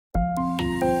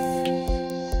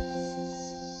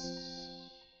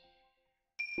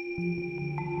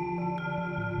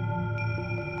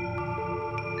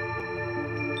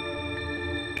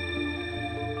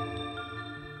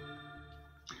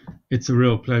It's a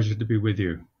real pleasure to be with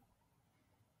you.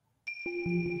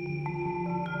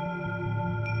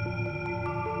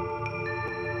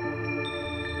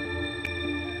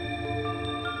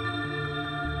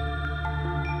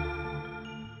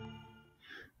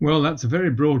 Well, that's a very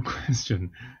broad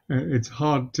question. It's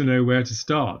hard to know where to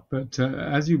start, but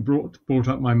as you brought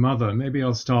up my mother, maybe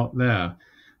I'll start there,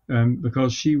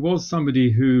 because she was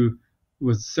somebody who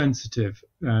was sensitive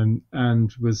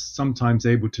and was sometimes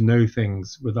able to know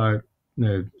things without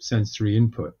sensory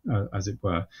input, as it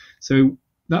were. So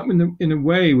that, in a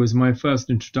way, was my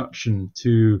first introduction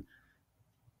to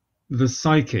the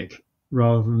psychic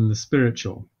rather than the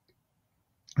spiritual.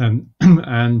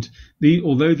 And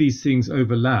although these things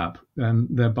overlap,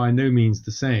 they're by no means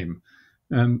the same.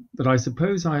 But I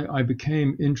suppose I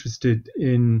became interested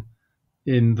in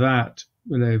that,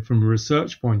 from a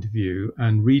research point of view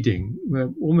and reading,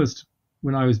 almost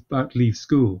when I was about to leave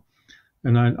school.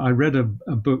 And I read a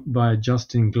book by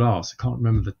Justin Glass. I can't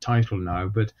remember the title now,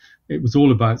 but it was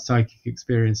all about psychic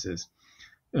experiences.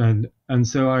 And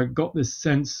so I got this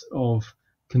sense of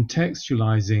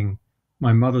contextualizing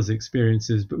my mother's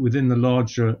experiences, but within the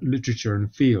larger literature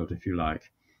and field, if you like.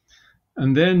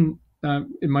 And then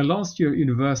in my last year at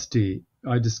university,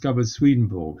 I discovered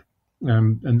Swedenborg.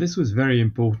 And this was very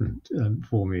important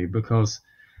for me because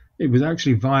it was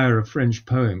actually via a French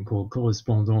poem called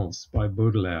Correspondance by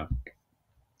Baudelaire.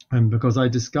 And because I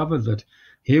discovered that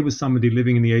here was somebody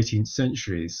living in the 18th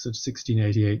century, so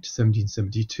 1688 to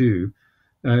 1772,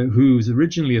 who was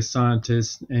originally a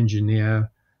scientist, engineer,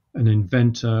 an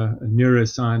inventor, a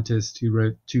neuroscientist who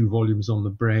wrote 2 volumes on the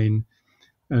brain,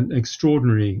 an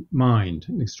extraordinary mind,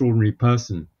 an extraordinary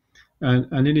person.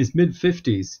 And in his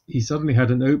mid-50s, he suddenly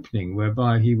had an opening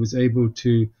whereby he was able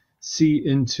to see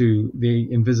into the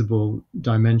invisible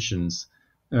dimensions,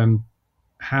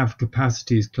 have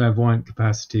capacities, clairvoyant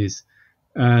capacities,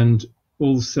 and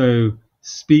also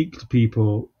speak to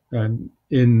people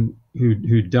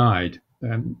who died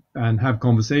and have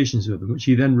conversations with them, which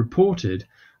he then reported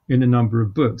in a number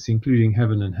of books, including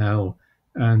Heaven and Hell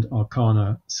and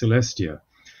Arcana Celestia.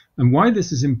 And why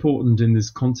this is important in this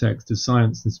context of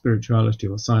science and spirituality,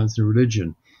 or science and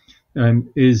religion,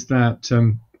 is that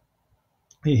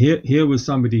here was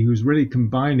somebody who was really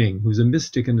combining, who was a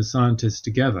mystic and a scientist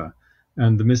together.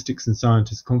 And the Mystics and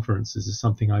Scientists Conferences is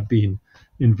something I've been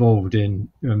involved in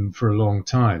for a long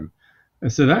time.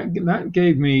 So that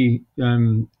gave me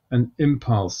an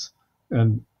impulse.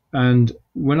 And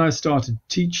when I started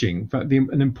teaching, in fact,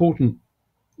 an important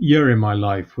year in my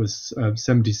life was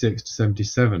 76 to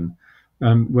 77,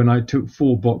 when I took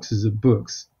 4 boxes of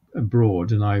books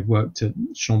abroad, and I worked at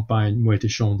Champagne, Moët et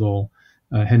Chandon,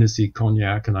 Hennessy,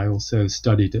 Cognac, and I also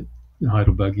studied at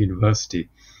Heidelberg University.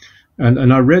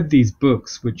 And I read these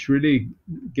books, which really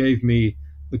gave me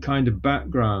the kind of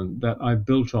background that I've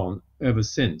built on ever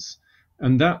since.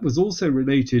 And that was also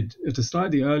related at a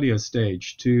slightly earlier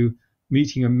stage to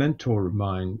meeting a mentor of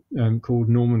mine called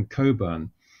Norman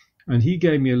Coburn. And he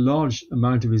gave me a large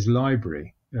amount of his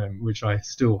library, which I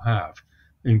still have,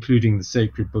 including the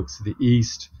Sacred Books of the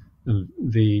East,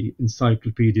 the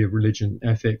Encyclopedia of Religion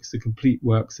and Ethics, the complete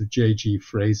works of J.G.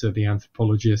 Fraser, the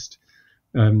anthropologist,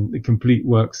 the complete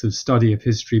works of Study of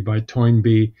History by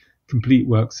Toynbee, complete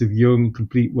works of Jung,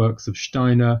 complete works of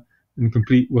Steiner, and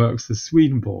complete works of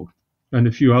Swedenborg, and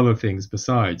a few other things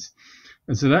besides.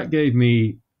 And so that gave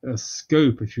me a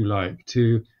scope, if you like,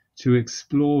 to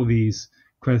explore these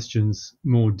questions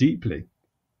more deeply.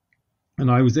 And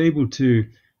I was able to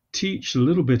teach a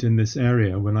little bit in this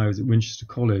area when I was at Winchester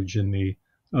College in the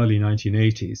early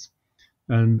 1980s.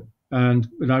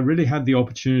 But I really had the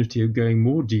opportunity of going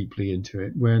more deeply into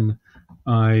it when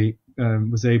I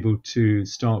was able to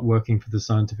start working for the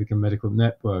Scientific and Medical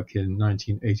Network in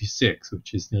 1986,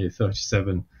 which is nearly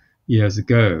 37 years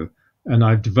ago. And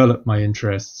I've developed my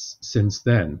interests since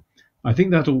then. I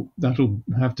think that'll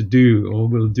have to do, or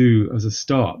will do, as a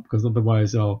start, because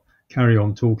otherwise I'll carry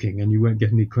on talking and you won't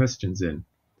get any questions in.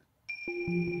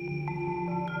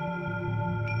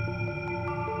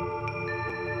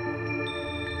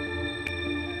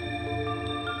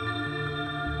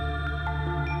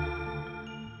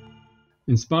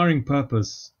 Inspiring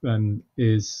Purpose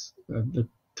is the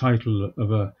title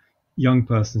of a young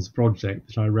person's project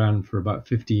that I ran for about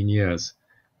 15 years,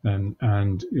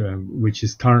 and which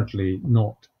is currently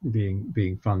not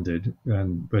being funded,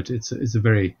 but it's a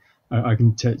very, I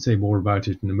can say more about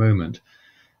it in a moment.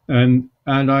 And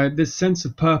this sense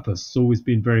of purpose has always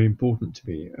been very important to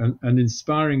me, and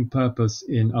inspiring purpose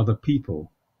in other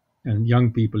people, and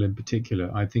young people in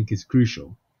particular, I think is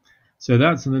crucial. So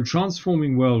that's in the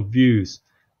Transforming World Views.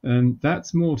 And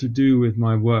that's more to do with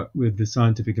my work with the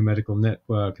Scientific and Medical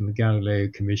Network and the Galileo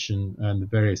Commission and the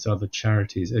various other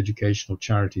charities, educational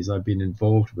charities I've been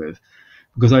involved with,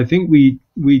 because I think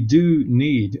we do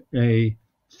need a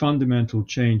fundamental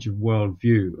change of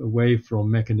worldview away from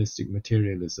mechanistic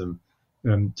materialism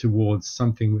towards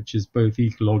something which is both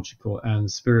ecological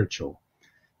and spiritual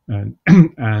and,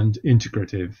 and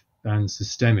integrative and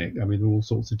systemic. I mean, all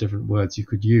sorts of different words you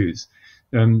could use.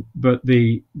 But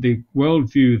the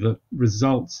worldview that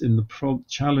results in the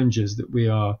challenges that we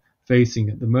are facing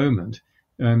at the moment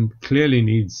clearly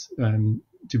needs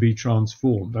to be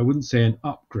transformed. I wouldn't say an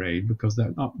upgrade, because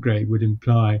that upgrade would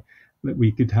imply that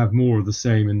we could have more of the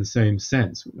same in the same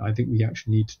sense. I think we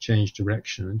actually need to change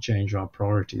direction and change our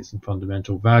priorities and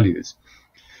fundamental values.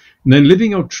 And then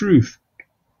living our truth,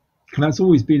 that's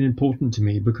always been important to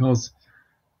me, because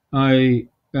when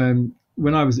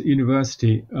I was at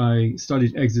university, I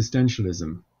studied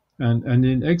existentialism. And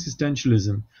in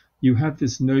existentialism, you have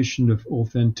this notion of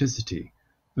authenticity,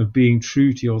 of being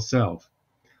true to yourself.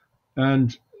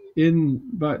 And in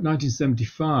about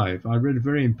 1975, I read a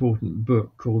very important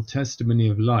book called Testimony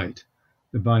of Light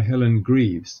by Helen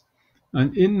Greaves.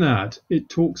 And in that, it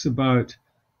talks about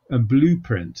a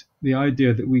blueprint, the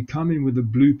idea that we come in with a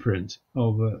blueprint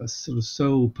of a sort of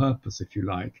soul purpose, if you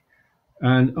like.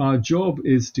 And our job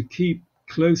is to keep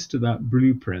close to that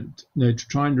blueprint, to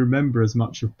try and remember as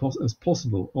much as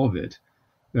possible of it,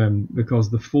 because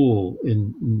the fall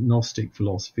in Gnostic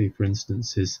philosophy, for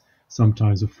instance, is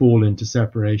sometimes a fall into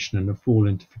separation and a fall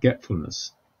into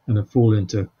forgetfulness and a fall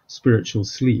into spiritual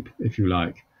sleep, if you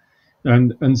like.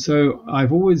 And so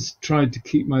I've always tried to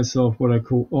keep myself what I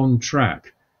call on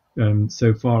track,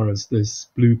 so far as this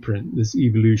blueprint, this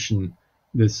evolution,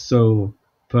 this soul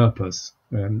purpose,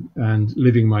 and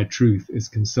living my truth is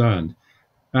concerned.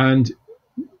 And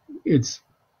it's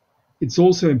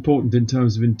also important in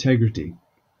terms of integrity,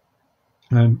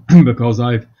 because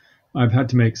I've had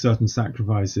to make certain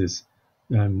sacrifices,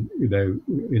 in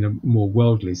a more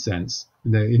worldly sense,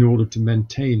 in order to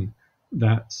maintain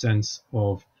that sense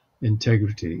of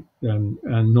integrity,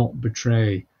 and not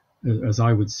betray, as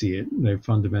I would see it,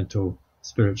 fundamental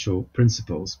spiritual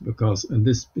principles. And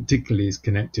this particularly is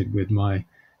connected with my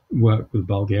work with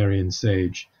Bulgarian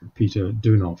sage Peter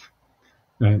Dunov,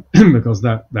 because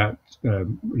I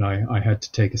had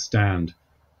to take a stand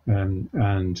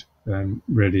and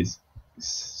really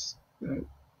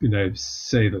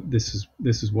say that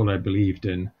this is what I believed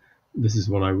in, this is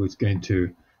what I was going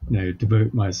to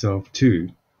devote myself to.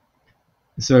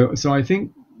 So I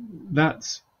think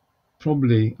that's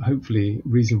probably, hopefully,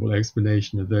 reasonable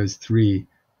explanation of those three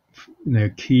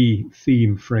key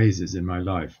theme phrases in my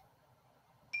life.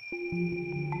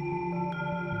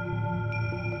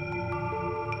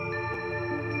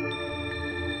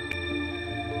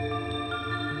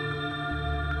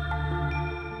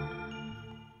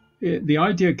 The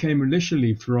idea came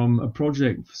initially from a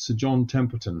project for Sir John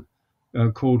Templeton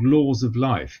called Laws of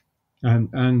Life.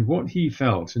 And what he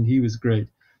felt, and he was a great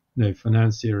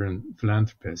financier and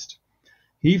philanthropist,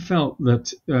 he felt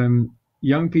that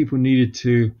young people needed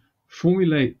to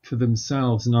formulate for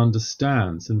themselves and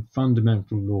understand some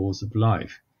fundamental laws of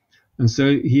life. And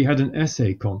so he had an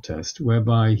essay contest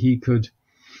whereby he could,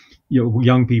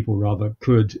 young people rather,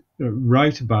 could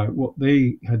write about what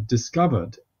they had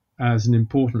discovered as an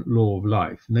important law of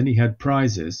life. And then he had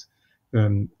prizes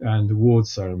and award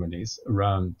ceremonies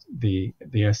around the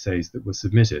essays that were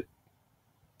submitted.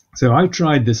 So I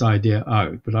tried this idea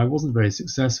out, but I wasn't very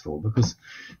successful, because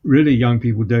really young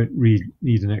people don't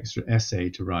need an extra essay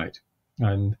to write.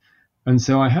 And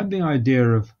so I had the idea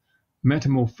of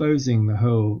metamorphosing the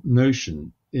whole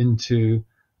notion into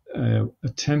a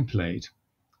template.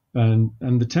 And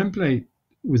the template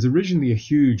was originally a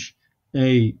huge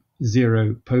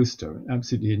A0 poster,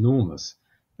 absolutely enormous,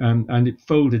 and it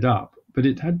folded up, but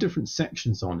it had different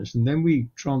sections on it. And then we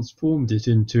transformed it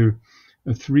into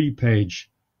a 3-page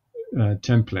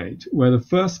template, where the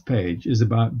first page is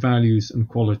about values and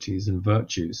qualities and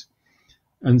virtues.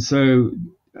 And so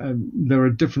there are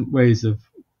different ways of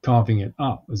carving it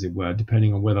up, as it were,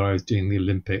 depending on whether I was doing the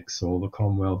Olympics or the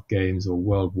Commonwealth Games or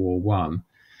World War I.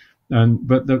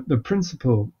 But the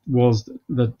principle was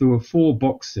that there were 4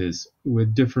 boxes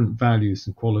with different values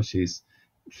and qualities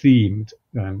themed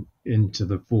into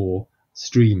the 4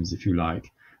 streams, if you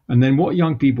like. And then what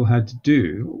young people had to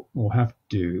do, or have to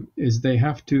do, is they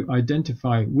have to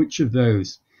identify which of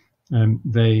those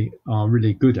they are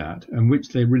really good at and which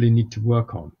they really need to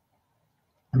work on.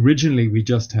 Originally, we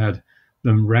just had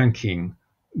them ranking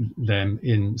them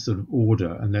in sort of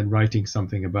order and then writing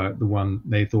something about the one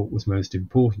they thought was most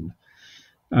important.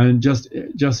 And just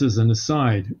as an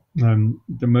aside,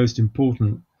 the most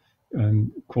important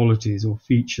qualities or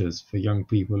features for young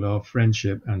people are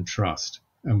friendship and trust.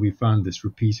 And we found this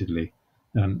repeatedly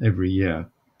every year.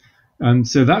 And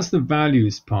so that's the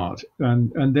values part.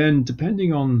 And then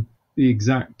depending on the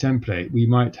exact template, we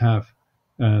might have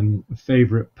a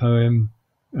favorite poem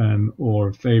or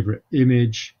a favorite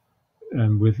image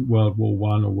with World War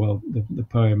One or the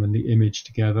poem and the image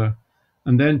together.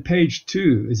 And then page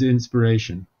 2 is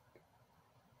inspiration.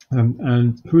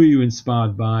 And who are you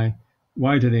inspired by?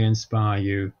 Why do they inspire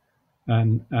you?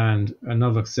 And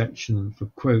another section for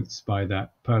quotes by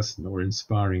that person or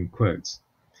inspiring quotes.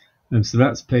 And so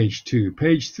that's page 2.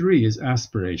 Page 3 is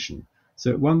aspiration.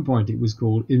 So at one point it was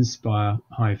called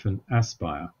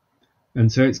inspire-aspire.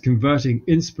 And so it's converting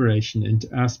inspiration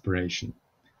into aspiration.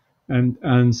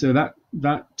 And so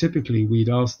that typically we'd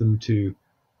ask them to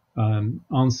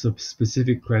answer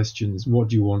specific questions. What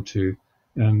do you want to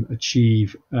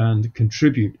achieve and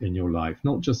contribute in your life?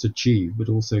 Not just achieve, but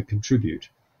also contribute.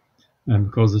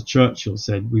 Because as Churchill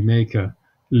said, we make a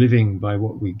living by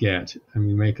what we get, and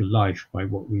we make a life by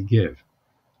what we give.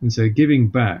 And so giving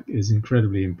back is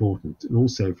incredibly important, and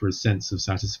also for a sense of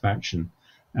satisfaction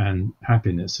and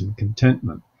happiness and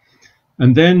contentment.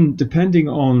 And then depending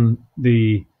on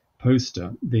the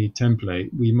poster, the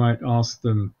template, we might ask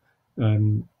them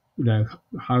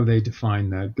how they define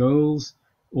their goals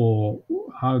or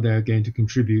how they're going to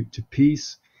contribute to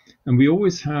peace. And we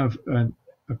always have a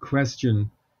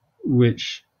question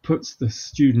which puts the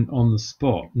student on the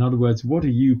spot. In other words, what are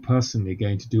you personally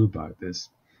going to do about this?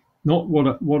 Not what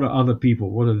are other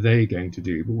people, what are they going to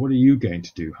do, but what are you going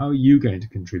to do? How are you going to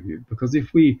contribute? Because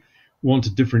if we want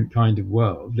a different kind of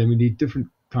world, then we need different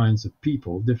kinds of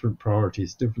people, different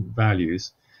priorities, different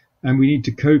values, and we need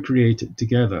to co-create it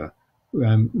together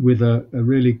with a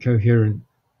really coherent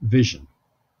vision.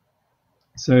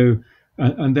 So,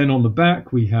 and then on the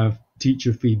back, we have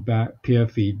teacher feedback, peer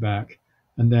feedback,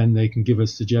 and then they can give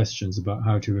us suggestions about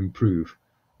how to improve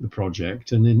the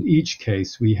project. And in each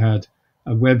case, we had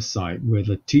a website with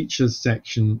a teachers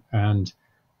section and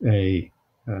a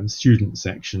student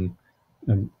section,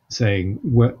 saying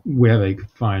where they could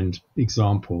find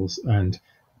examples and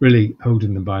really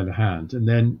holding them by the hand. And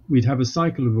then we'd have a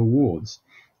cycle of awards.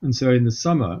 And so in the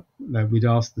summer, we'd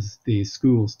ask the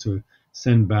schools to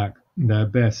send back their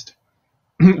best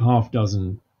half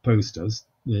dozen posters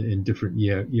in different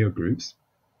year groups.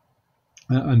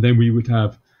 And then we would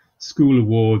have school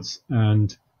awards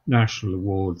and national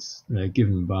awards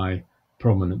given by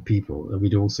prominent people.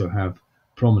 We'd also have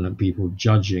prominent people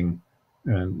judging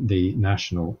the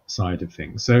national side of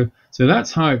things. So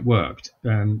that's how it worked.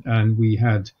 And we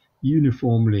had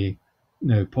uniformly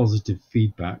positive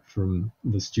feedback from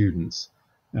the students.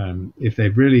 If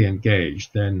they've really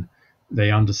engaged, then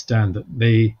they understand that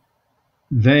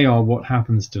they are what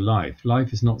happens to life.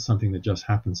 Life is not something that just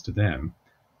happens to them.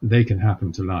 They can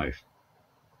happen to life.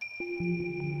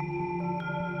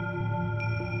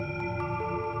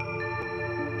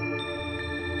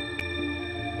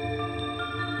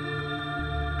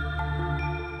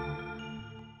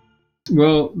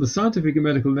 Well, the Scientific and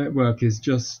Medical Network is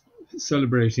just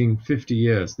celebrating 50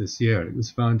 years this year. It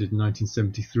was founded in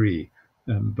 1973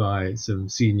 by some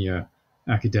senior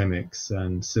academics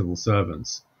and civil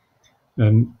servants.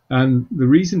 And the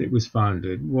reason it was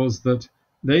founded was that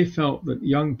they felt that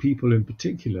young people in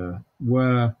particular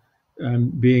were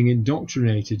being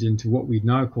indoctrinated into what we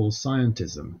now call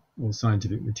scientism or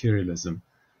scientific materialism.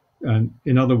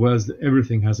 In other words, that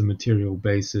everything has a material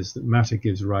basis, that matter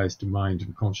gives rise to mind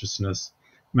and consciousness,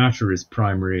 matter is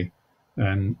primary,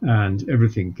 and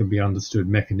everything can be understood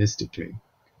mechanistically.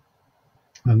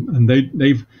 And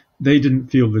they didn't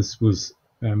feel this was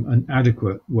an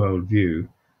adequate worldview,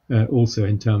 also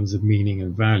in terms of meaning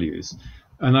and values.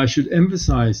 And I should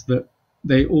emphasize that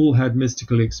they all had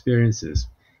mystical experiences.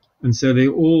 And so they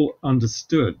all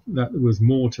understood that there was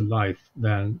more to life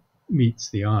than meets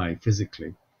the eye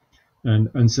physically.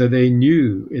 And so they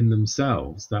knew in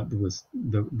themselves that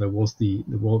there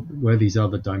were these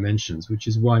other dimensions, which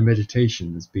is why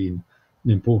meditation has been an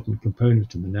important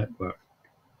component in the network.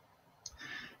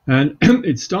 And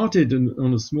it started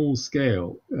on a small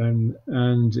scale,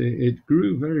 and it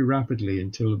grew very rapidly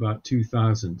until about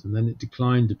 2000, and then it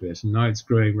declined a bit, and now it's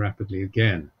growing rapidly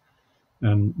again,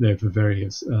 there for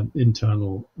various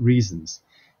internal reasons.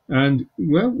 And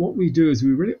what we do is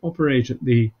we really operate at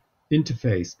the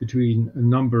interface between a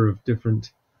number of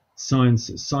different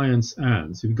sciences, science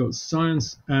and. So we've got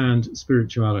science and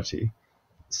spirituality,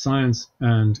 science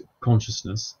and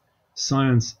consciousness,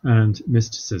 science and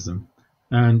mysticism,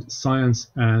 and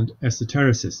science and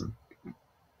esotericism.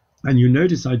 And you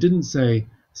notice I didn't say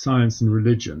science and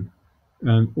religion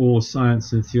or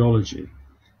science and theology,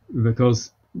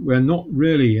 because we're not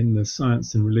really in the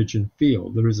science and religion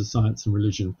field. There is a science and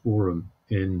religion forum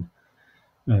in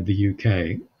the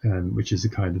UK, which is a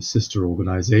kind of sister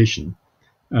organization.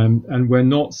 And we're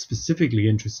not specifically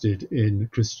interested in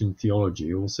Christian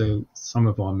theology, also some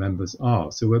of our members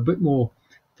are. So we're a bit more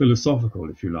philosophical,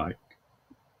 if you like.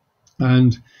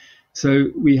 And so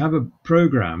we have a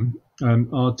program.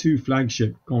 Our two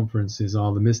flagship conferences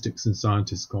are the Mystics and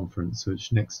Scientists Conference,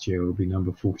 which next year will be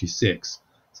number 46.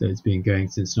 So it's been going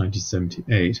since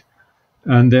 1978.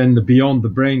 And then the Beyond the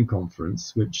Brain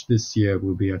Conference, which this year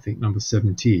will be, I think, number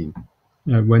 17.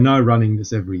 We're now running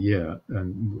this every year,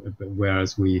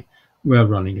 whereas we were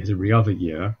running it every other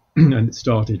year. And it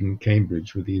started in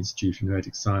Cambridge with the Institute of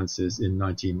Noetic Sciences in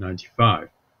 1995.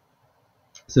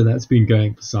 So that's been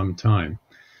going for some time.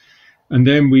 And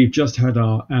then we've just had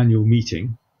our annual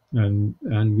meeting, and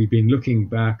we've been looking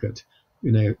back at,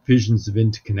 visions of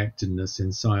interconnectedness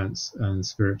in science and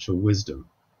spiritual wisdom.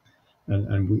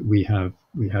 And we had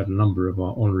a number of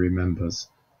our honorary members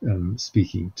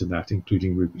speaking to that,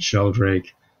 including Rupert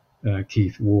Sheldrake,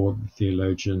 Keith Ward, the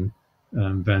theologian,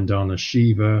 Vandana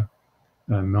Shiva,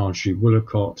 Marjorie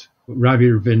Woolacott, Ravi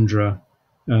Ravindra,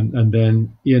 and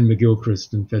then Ian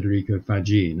McGilchrist and Federico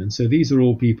Fagin. And so these are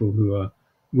all people who are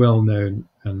well known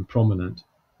and prominent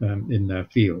in their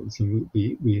fields. And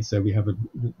we have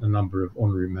a number of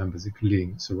honorary members,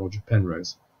 including Sir Roger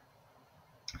Penrose.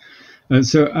 And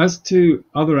so as to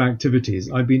other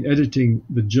activities, I've been editing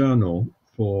the journal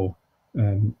for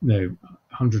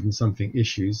 100 and something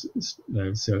issues,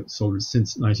 so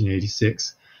since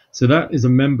 1986. So that is a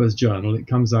members journal. It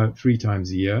comes out 3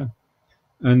 times a year.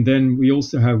 And then we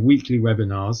also have weekly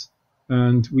webinars,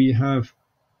 and we have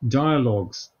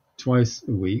dialogues twice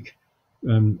a week.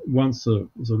 Once a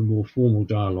sort of more formal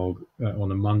dialogue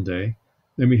on a Monday.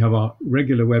 Then we have our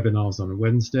regular webinars on a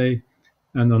Wednesday.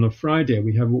 And on a Friday,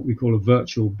 we have what we call a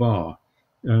virtual bar.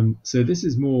 So this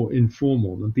is more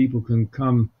informal, and people can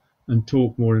come and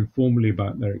talk more informally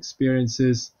about their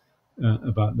experiences,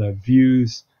 about their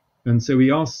views. And so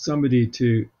we ask somebody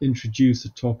to introduce a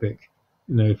topic,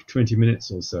 for 20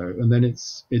 minutes or so, and then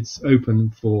it's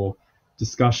open for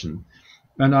discussion.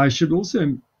 And I should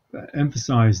also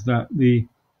emphasize that the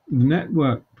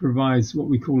network provides what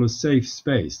we call a safe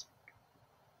space,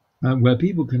 where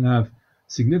people can have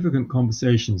significant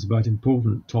conversations about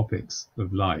important topics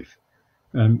of life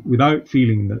without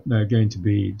feeling that they're going to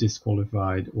be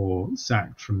disqualified or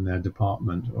sacked from their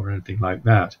department or anything like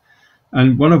that.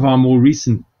 And one of our more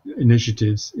recent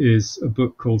initiatives is a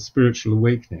book called Spiritual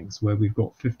Awakenings, where we've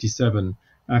got 57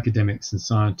 academics and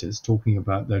scientists talking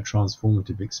about their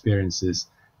transformative experiences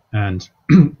and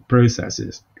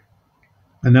processes.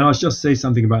 And now I'll just say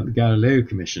something about the Galileo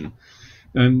Commission.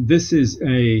 This is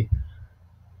a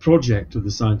project of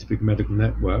the Scientific Medical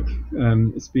Network.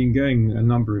 It's been going a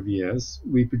number of years.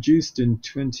 We produced in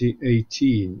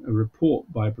 2018 a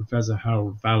report by Professor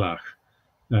Harold Wallach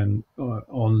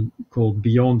called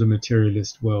Beyond a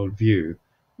Materialist Worldview,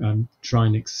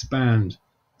 trying to expand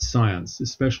science,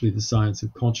 especially the science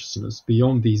of consciousness,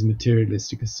 beyond these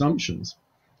materialistic assumptions.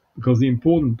 Because the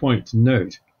important point to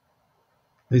note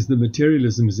is that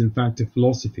materialism is in fact a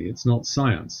philosophy, it's not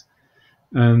science,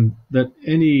 and that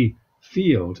any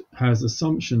field has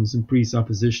assumptions and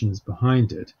presuppositions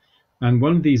behind it. And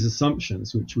one of these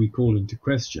assumptions, which we call into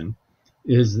question,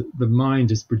 is that the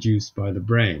mind is produced by the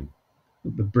brain,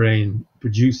 that the brain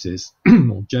produces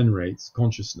or generates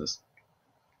consciousness.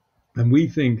 And we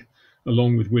think,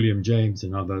 along with William James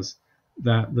and others,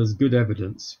 that there's good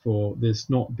evidence for this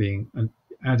not being an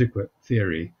adequate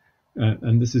theory.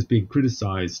 And this has been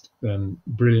criticized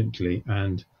brilliantly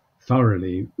and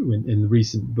thoroughly in the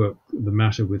recent book, The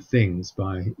Matter with Things,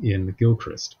 by Ian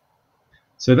McGilchrist.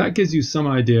 So that gives you some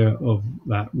idea of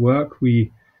that work.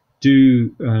 We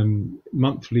do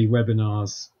monthly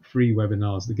webinars, free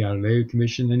webinars, the Galileo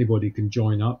Commission. Anybody can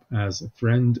join up as a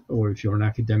friend, or if you're an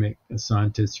academic, a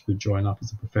scientist, you could join up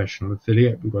as a professional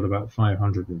affiliate. We've got about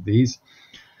 500 of these.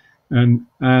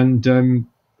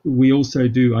 I also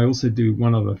do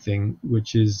one other thing,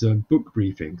 which is book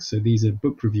briefings. So these are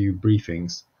book review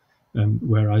briefings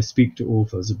where I speak to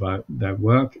authors about their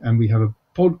work. And we have a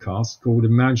podcast called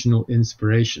Imaginal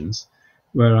Inspirations,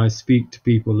 where I speak to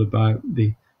people about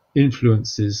the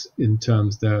influences in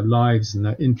terms of their lives and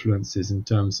their influences in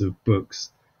terms of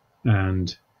books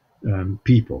and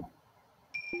people.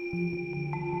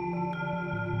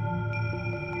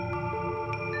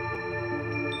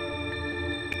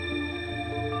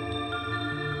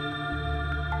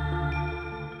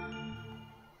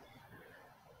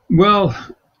 Well,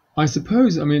 I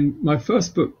suppose, my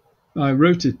first book I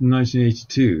wrote it in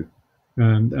 1982,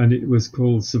 and it was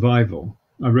called Survival.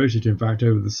 I wrote it, in fact,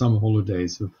 over the summer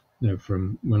holidays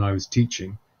from when I was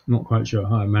teaching. I'm not quite sure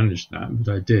how I managed that,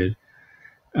 but I did.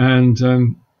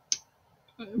 And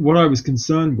what I was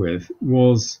concerned with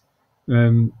was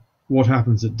what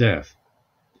happens at death.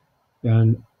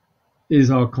 And is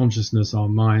our consciousness, our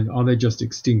mind, are they just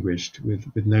extinguished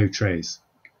with no trace?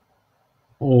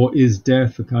 Or is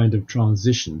death a kind of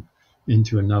transition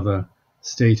into another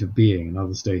state of being,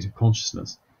 another state of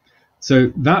consciousness?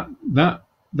 So that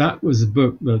was a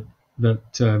book that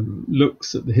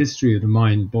looks at the history of the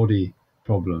mind-body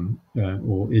problem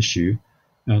or issue,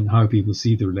 and how people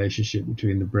see the relationship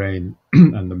between the brain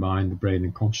and the mind, the brain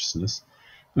and consciousness.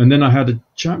 And then I had a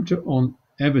chapter on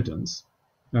evidence,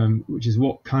 which is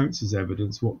what counts as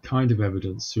evidence, what kind of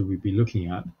evidence should we be looking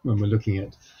at when we're looking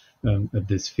at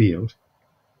this field.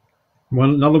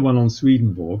 Another one on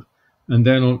Swedenborg, and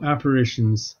then on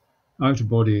apparitions,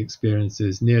 out-of-body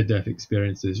experiences, near-death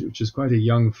experiences, which is quite a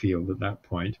young field at that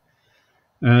point,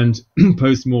 and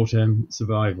post-mortem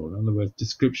survival, in other words,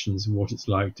 descriptions of what it's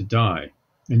like to die.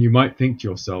 And you might think to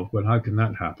yourself, well, how can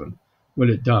that happen? Well,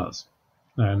 it does.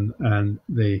 And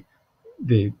the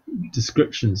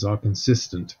descriptions are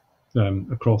consistent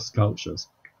across cultures.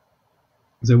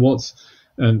 So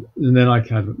and then I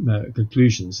had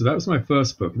conclusions. So that was my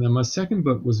first book. And then my second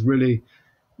book was really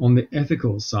on the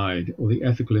ethical side, or the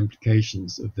ethical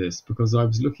implications of this, because I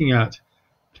was looking at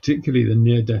particularly the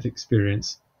near-death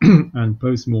experience and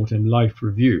post-mortem life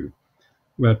review,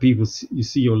 where you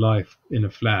see your life in a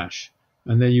flash,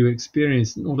 and then you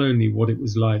experience not only what it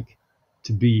was like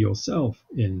to be yourself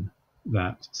in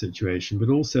that situation, but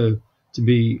also to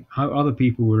be how other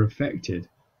people were affected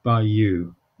by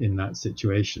you in that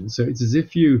situation. So it's as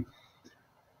if you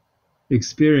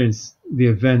experience the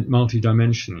event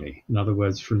multidimensionally, in other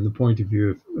words, from the point of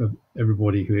view of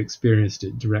everybody who experienced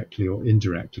it directly or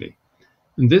indirectly.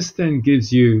 And this then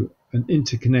gives you an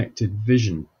interconnected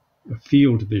vision, a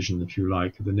field vision, if you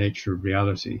like, of the nature of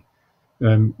reality,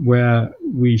 where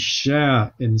we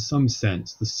share, in some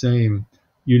sense, the same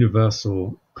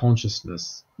universal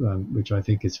consciousness, which I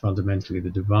think is fundamentally the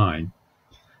divine.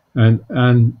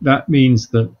 And that means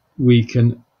that we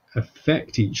can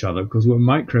affect each other because we're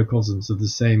microcosms of the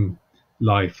same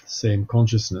life, the same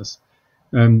consciousness.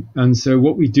 And so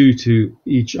what we do to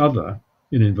each other,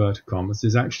 in inverted commas,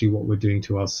 is actually what we're doing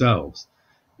to ourselves.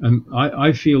 And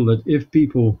I feel that if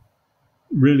people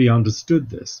really understood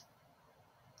this,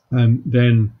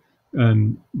 then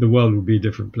the world would be a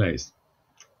different place.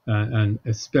 And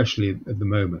especially at the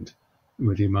moment,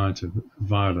 with the amount of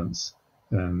violence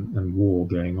and war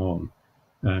going on,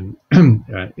 and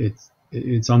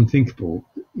it's unthinkable,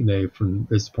 from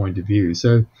this point of view.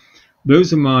 So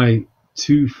those are my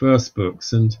two first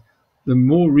books, and the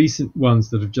more recent ones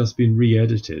that have just been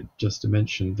re-edited, just to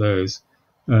mention those,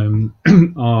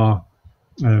 are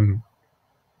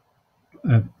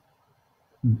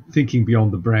Thinking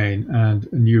Beyond the Brain and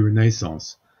A New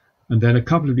Renaissance. And then a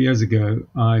couple of years ago,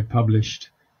 I published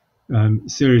a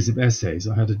series of essays.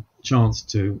 I had a chance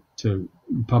to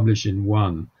publish in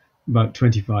one about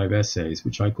 25 essays,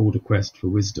 which I called A Quest for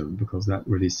Wisdom, because that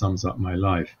really sums up my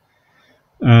life.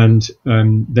 And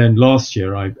then last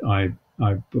year, I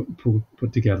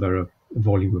put together a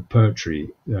volume of poetry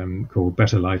called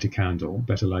Better Light a Candle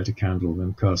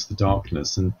Than Curse the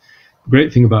Darkness. And the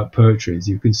great thing about poetry is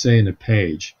you can say in a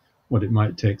page what it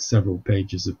might take several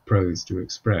pages of prose to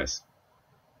express.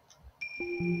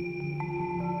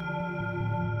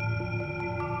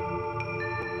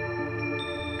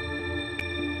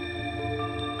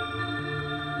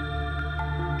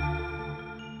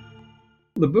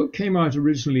 The book came out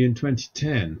originally in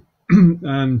 2010,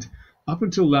 and up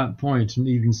until that point, and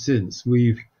even since,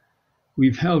 we've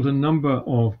held a number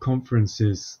of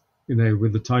conferences,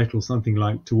 with the title something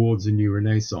like Towards a New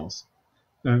Renaissance.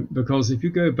 Because if you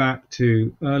go back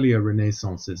to earlier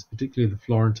Renaissances, particularly the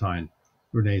Florentine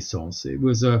Renaissance, it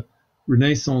was a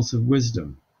renaissance of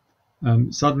wisdom.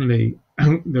 Suddenly,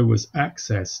 there was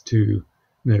access to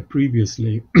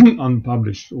previously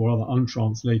unpublished or other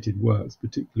untranslated works,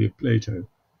 particularly of Plato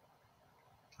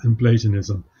and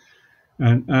Platonism.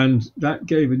 And that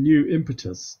gave a new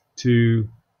impetus to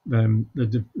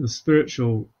the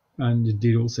spiritual and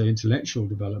indeed also intellectual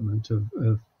development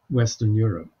of Western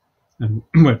Europe. And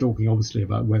we're talking obviously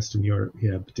about Western Europe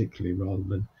here particularly, rather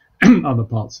than other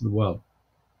parts of the world.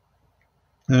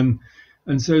 And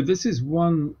so this is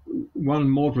one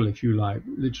model, if you like,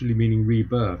 literally meaning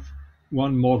rebirth,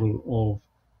 one model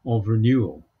of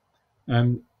renewal.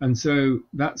 And so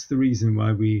that's the reason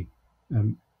why we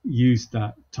used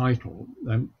that title.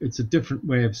 It's a different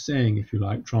way of saying, if you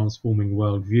like, transforming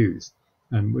worldviews,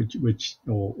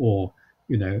 or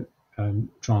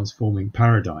transforming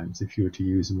paradigms, if you were to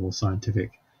use a more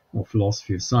scientific or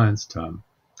philosophy of science term.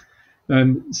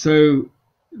 So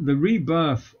the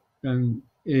rebirth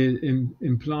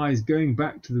implies going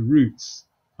back to the roots.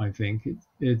 I think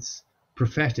it's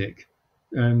prophetic.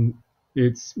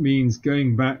 It means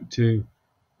going back to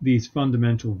these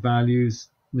fundamental values,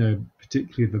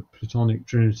 particularly the Platonic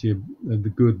Trinity of the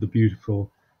good, the beautiful,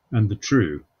 and the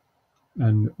true,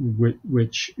 and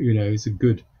which is a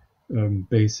good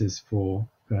basis for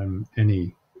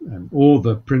any all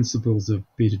the principles of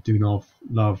Peter Dunoff: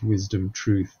 love, wisdom,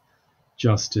 truth,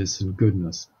 justice, and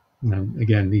goodness. And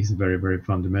again, these are very, very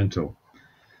fundamental.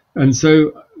 And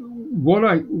so,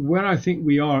 where I think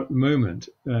we are at the moment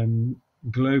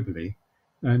globally,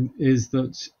 is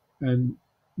that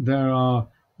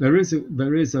there is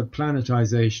a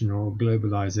planetization or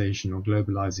globalization or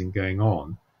globalizing going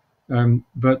on,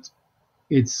 but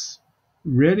it's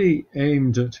really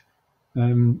aimed at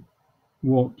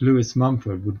what Lewis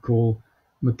Mumford would call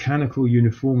mechanical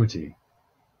uniformity.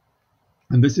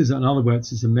 And this is, in other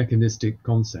words, is a mechanistic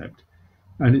concept,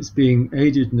 and it's being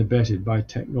aided and abetted by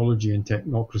technology and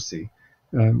technocracy,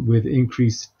 with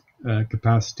increased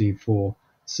capacity for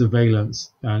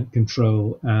surveillance and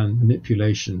control and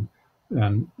manipulation,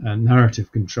 and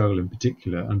narrative control in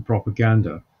particular, and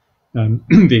propaganda.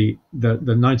 The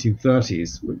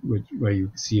 1930s, where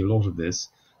you see a lot of this,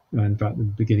 in fact, the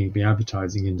beginning of the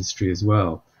advertising industry as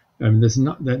well.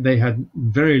 They had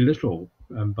very little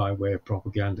by way of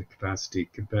propaganda capacity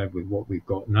compared with what we've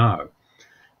got now.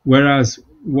 Whereas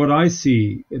what I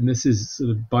see, and this is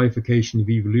sort of bifurcation of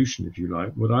evolution, if you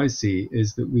like, what I see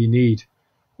is that we need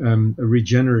a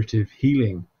regenerative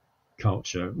healing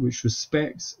culture which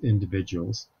respects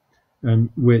individuals,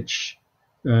 which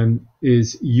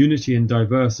is unity and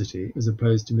diversity as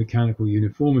opposed to mechanical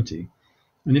uniformity.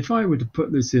 And if I were to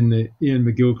put this in the Ian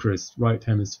McGilchrist right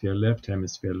hemisphere, left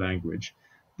hemisphere language,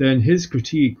 then his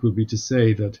critique would be to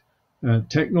say that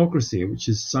technocracy, which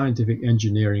is scientific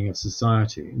engineering of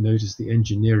society, notice the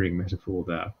engineering metaphor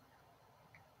there,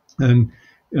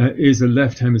 is a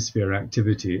left hemisphere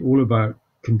activity, all about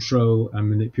control and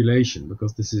manipulation,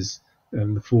 because this is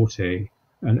the forte,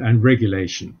 and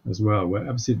regulation as well. We're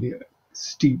absolutely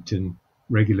steeped in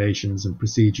regulations and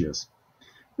procedures.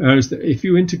 Whereas if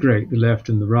you integrate the left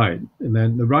and the right, and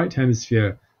then the right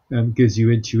hemisphere gives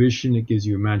you intuition, it gives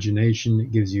you imagination,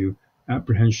 it gives you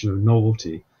apprehension of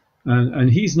novelty. And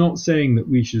he's not saying that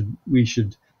we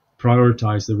should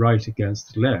prioritize the right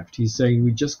against the left. He's saying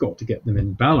we just got to get them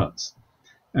in balance.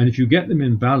 And if you get them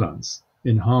in balance,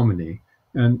 in harmony,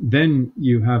 then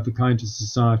you have the kind of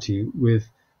society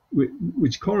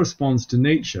which corresponds to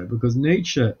nature, because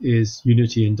nature is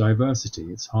unity and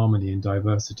diversity. It's harmony and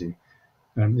diversity.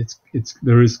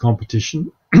 There is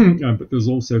competition, but there's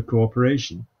also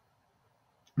cooperation.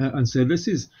 And so this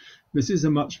is a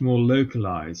much more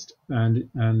localized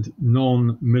and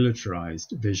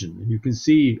non-militarized vision. And you can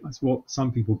see that's what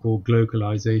some people call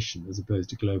glocalization as opposed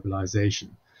to globalization.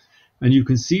 And you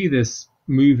can see this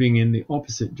moving in the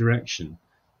opposite direction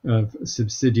of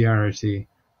subsidiarity,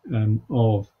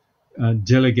 of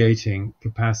delegating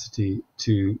capacity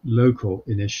to local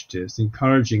initiatives,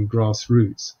 encouraging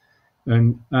grassroots,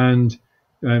 and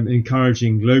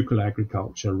encouraging local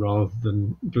agriculture rather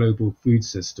than global food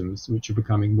systems, which are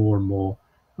becoming more and more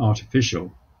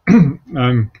artificial.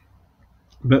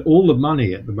 But all the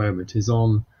money at the moment is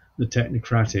on the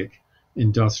technocratic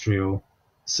industrial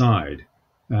side.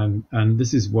 And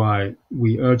this is why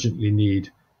we urgently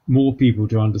need more people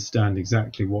to understand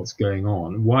exactly what's going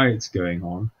on, why it's going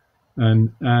on,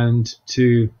 and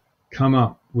to come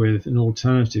up with an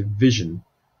alternative vision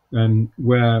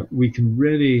where we can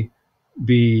really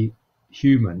be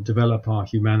human, develop our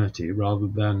humanity, rather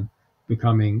than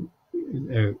becoming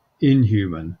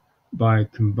inhuman by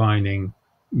combining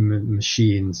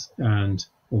machines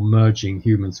or merging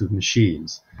humans with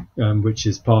machines, which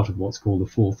is part of what's called the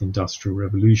fourth industrial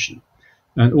revolution.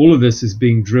 And all of this is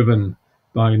being driven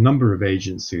by a number of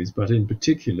agencies, but in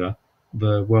particular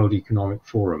the World Economic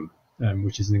Forum,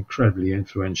 which is an incredibly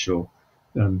influential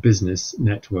business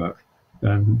network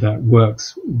that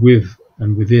works with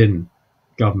and within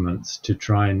governments to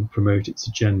try and promote its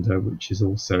agenda, which is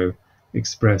also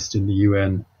expressed in the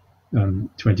UN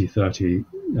 2030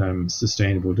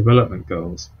 Sustainable Development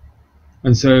Goals.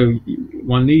 And so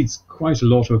one needs quite a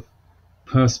lot of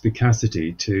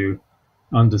perspicacity to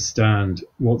understand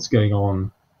what's going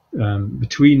on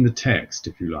between the text,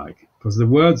 if you like, because the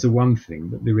words are one thing,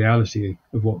 but the reality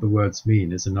of what the words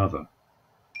mean is another.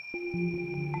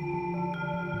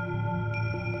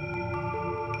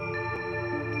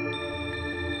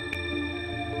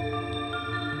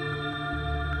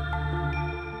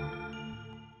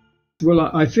 Well,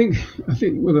 I think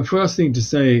well, the first thing to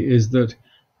say is that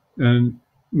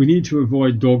we need to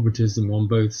avoid dogmatism on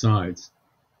both sides,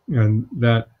 and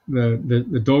that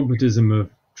the dogmatism of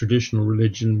traditional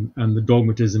religion and the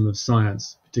dogmatism of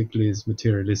science, particularly its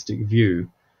materialistic view,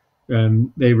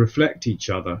 they reflect each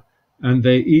other, and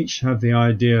they each have the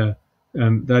idea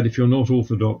that if you're not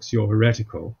orthodox, you're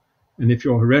heretical. And if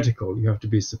you're heretical, you have to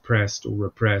be suppressed or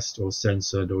repressed or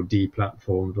censored or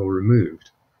deplatformed or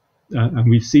removed. And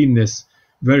we've seen this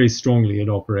very strongly in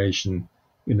operation,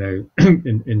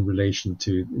 in relation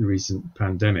to the recent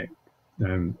pandemic.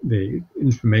 The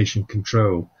information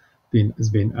control has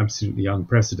been absolutely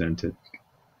unprecedented.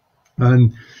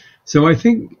 And so I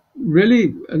think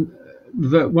really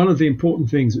that one of the important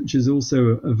things, which is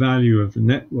also a value of the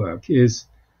network, is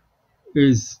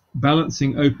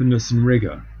balancing openness and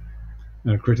rigor,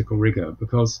 critical rigor,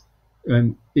 because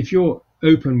if you're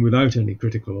open without any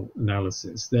critical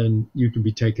analysis, then you can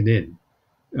be taken in.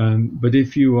 But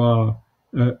if you are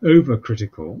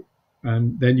overcritical,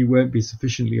 then you won't be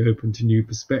sufficiently open to new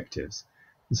perspectives.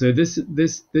 And so this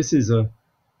is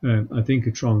I think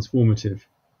a transformative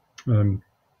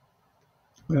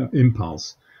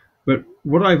impulse. But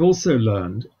what I've also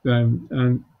learned,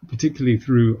 and particularly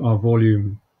through our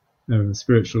volume,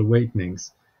 Spiritual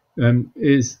Awakenings,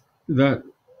 is that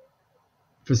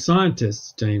for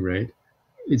scientists, at any rate,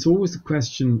 it's always a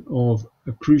question of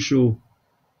a crucial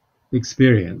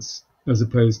experience as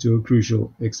opposed to a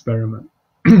crucial experiment.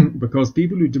 Because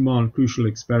people who demand crucial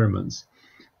experiments,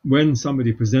 when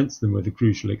somebody presents them with a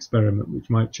crucial experiment which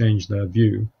might change their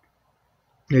view,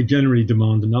 they generally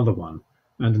demand another one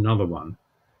and another one.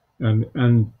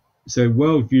 And so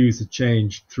worldviews are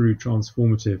changed through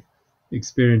transformative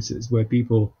experiences where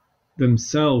people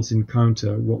themselves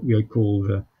encounter what we call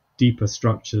the deeper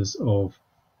structures of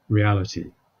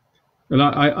reality. And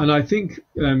I think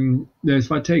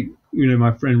if I take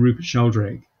my friend Rupert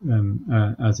Sheldrake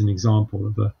as an example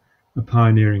of a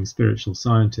pioneering spiritual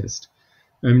scientist,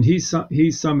 he's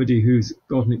somebody who's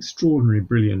got an extraordinary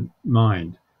brilliant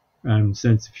mind and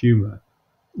sense of humour,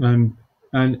 and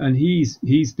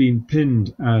he's been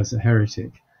pinned as a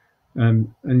heretic,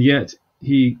 and yet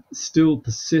he still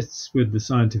persists with the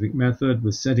scientific method,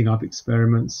 with setting up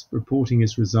experiments, reporting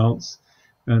his results,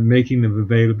 and making them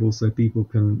available so people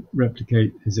can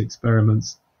replicate his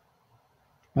experiments.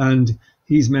 And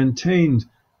he's maintained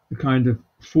a kind of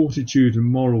fortitude and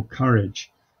moral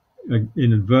courage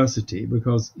in adversity,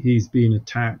 because he's been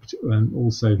attacked, and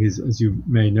also as you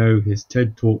may know, his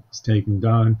TED talk was taken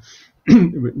down,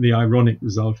 the ironic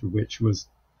result of which was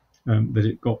that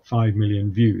it got 5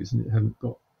 million views, and it hadn't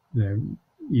got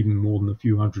even more than a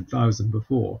few 100,000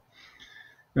 before.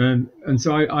 And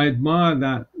so I admire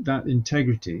that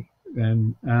integrity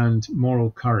and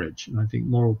moral courage. And I think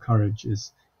moral courage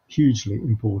is hugely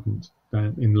important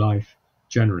in life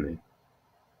generally.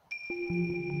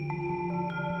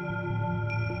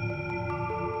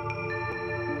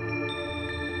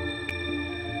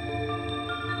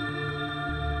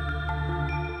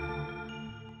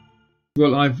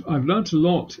 Well, I've learnt a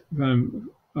lot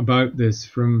about this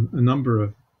from a number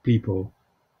of people,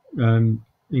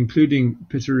 including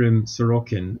Piterim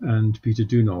Sorokin and Peter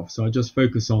Dunov. So I just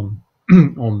focus on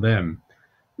on them.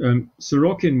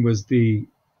 Sorokin was the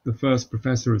first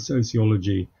professor of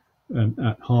sociology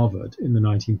at Harvard in the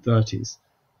 1930s,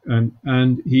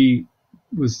 and he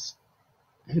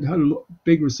had a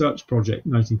big research project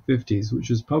in the 1950s, which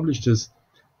was published as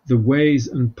The Ways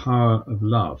and Power of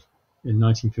Love in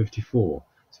 1954.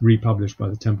 It's republished by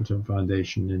the Templeton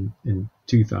Foundation in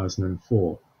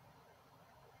 2004.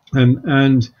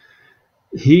 And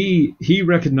he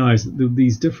recognized that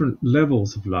these different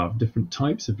levels of love, different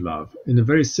types of love, in a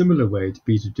very similar way to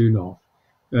Peter Dunov,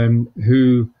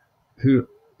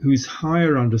 whose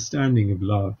higher understanding of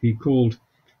love he called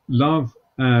love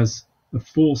as a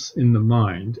force in the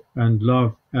mind and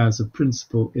love as a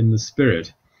principle in the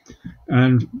spirit.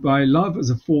 And by love as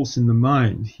a force in the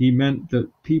mind, he meant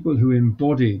that people who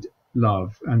embodied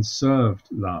love and served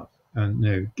love, and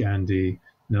Gandhi,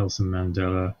 Nelson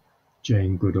Mandela,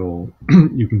 Jane Goodall,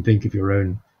 you can think of your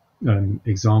own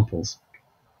examples.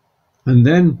 And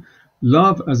then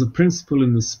love as a principle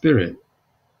in the spirit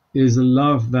is a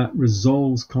love that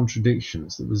resolves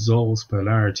contradictions, that resolves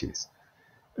polarities.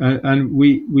 And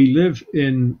we live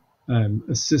in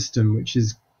a system which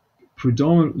is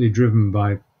predominantly driven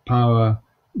by power,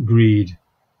 greed,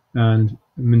 and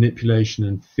manipulation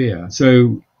and fear.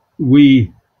 So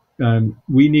we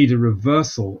need a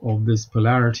reversal of this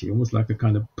polarity, almost like a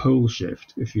kind of pole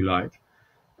shift, if you like.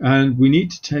 And we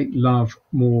need to take love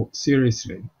more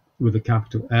seriously, with a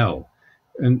capital L.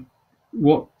 And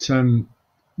what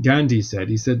Gandhi said.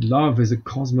 He said, love is a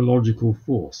cosmological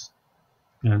force.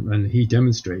 And he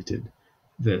demonstrated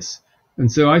this.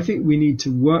 And so I think we need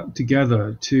to work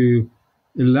together to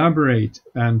elaborate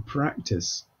and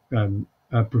practice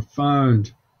a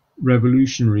profound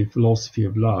revolutionary philosophy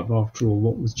of love. After all,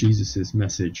 what was Jesus's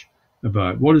message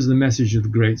about? What is the message of the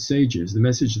great sages? The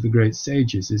message of the great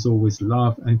sages is always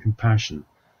love and compassion,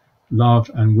 love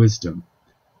and wisdom.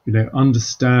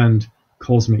 Understand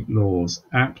cosmic laws,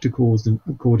 act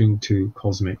according to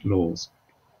cosmic laws.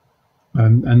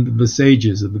 And the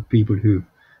sages are the people who've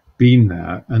been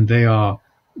there, and they are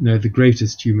the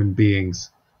greatest human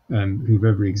beings who've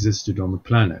ever existed on the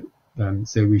planet.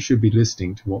 So we should be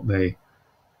listening to what they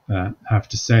have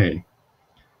to say.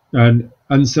 And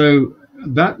so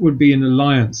that would be an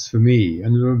alliance for me.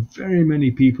 And there are very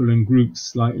many people and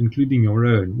groups, including your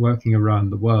own, working around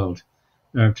the world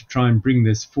to try and bring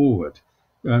this forward.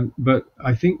 But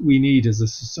I think we need, as a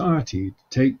society, to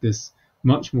take this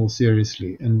much more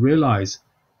seriously and realize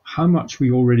how much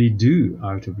we already do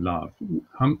out of love.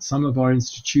 Some of our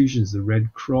institutions, the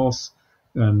Red Cross,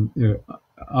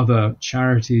 other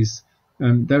charities,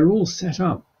 they're all set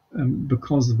up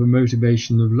because of a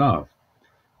motivation of love.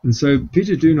 And so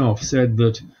Peter Dunoff said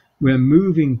that we're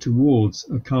moving towards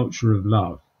a culture of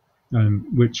love,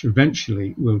 which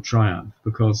eventually will triumph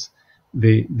because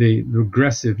the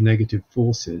regressive negative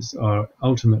forces are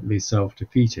ultimately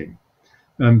self-defeating.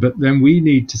 But then we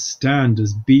need to stand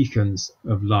as beacons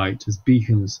of light, as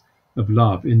beacons of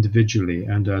love individually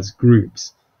and as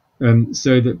groups,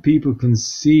 so that people can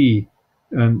see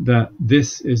that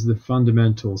this is the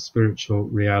fundamental spiritual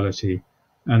reality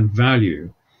and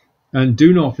value. And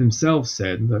Dunoff himself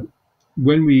said that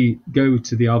when we go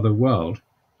to the other world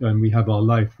and we have our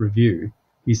life review,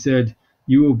 he said,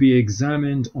 you will be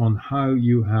examined on how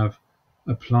you have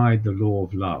applied the law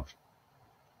of love.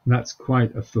 And that's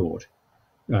quite a thought,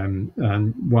 and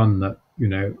one that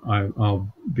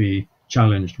I'll be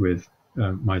challenged with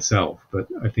myself. But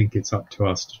I think it's up to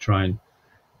us to try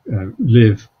and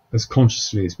live as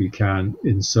consciously as we can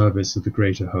in service of the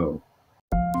greater whole.